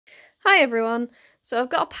Hi everyone, so I've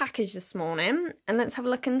got a package this morning and let's have a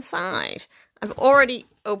look inside. I've already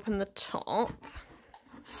opened the top.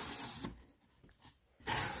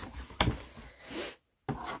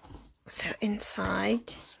 So inside,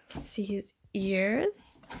 you can see his ears.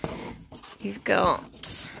 You've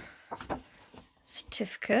got a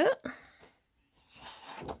certificate.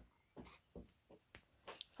 Put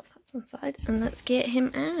that to one side and let's get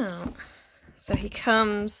him out. So he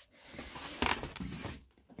comes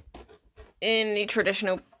in the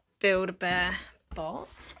traditional Build-A-Bear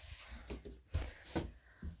box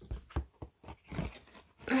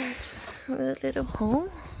with a little hole.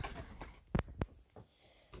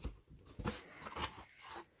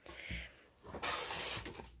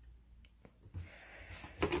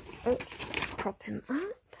 Oh, let's prop him up.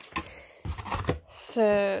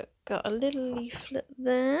 So, got a little leaflet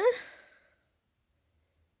there.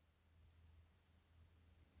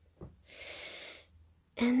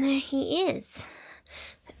 And there he is.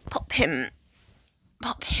 Let's pop him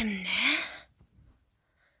there.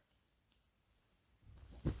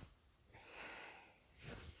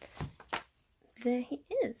 There he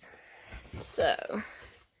is. So,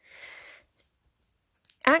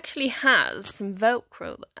 actually has some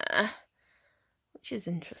Velcro there, which is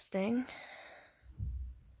interesting.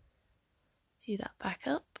 Do that back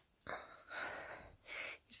up.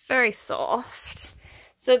 It's very soft.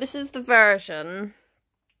 So this is the version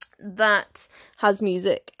that has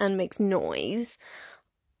music and makes noise.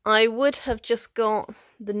 I would have just got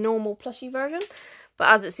the normal plushy version, but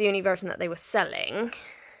as it's the only version that they were selling,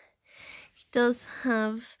 he does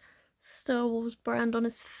have Star Wars brand on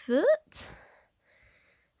his foot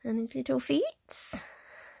and his little feet.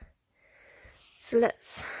 So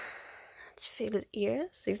let's just feel his ears.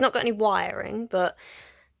 So he's not got any wiring, but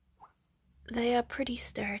they are pretty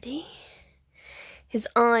sturdy. His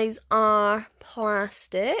eyes are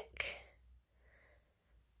plastic.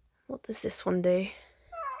 What does this one do?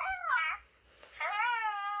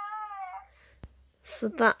 So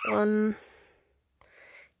that one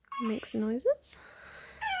makes noises.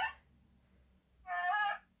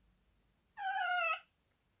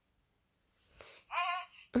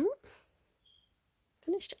 Oh,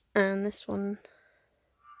 finished. And this one.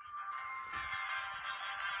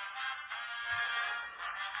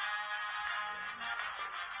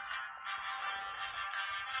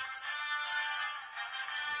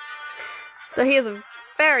 So he is a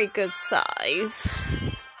very good size.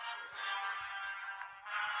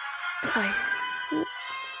 If I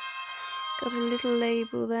got a little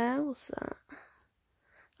label there, what's that?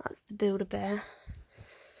 That's the Build-A-Bear.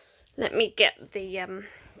 Let me get the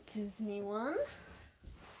Disney one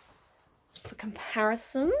for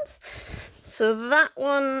comparisons. So that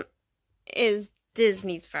one is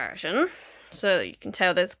Disney's version. So you can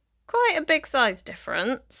tell there's quite a big size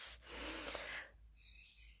difference.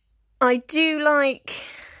 I do like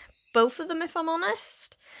both of them, if I'm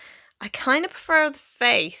honest. I kind of prefer the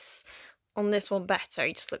face on this one better.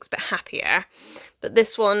 He just looks a bit happier. But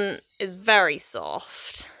this one is very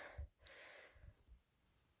soft.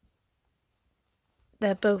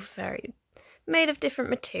 They're both very made of different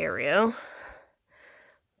material.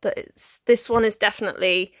 But this one is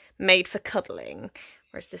definitely made for cuddling,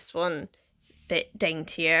 whereas this one a bit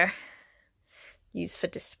daintier, used for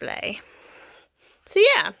display. So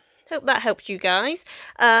yeah. Hope that helped you guys.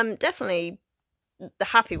 Definitely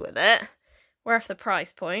happy with it. Worth the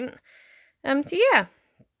price point. So yeah,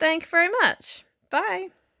 thank you very much.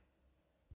 Bye.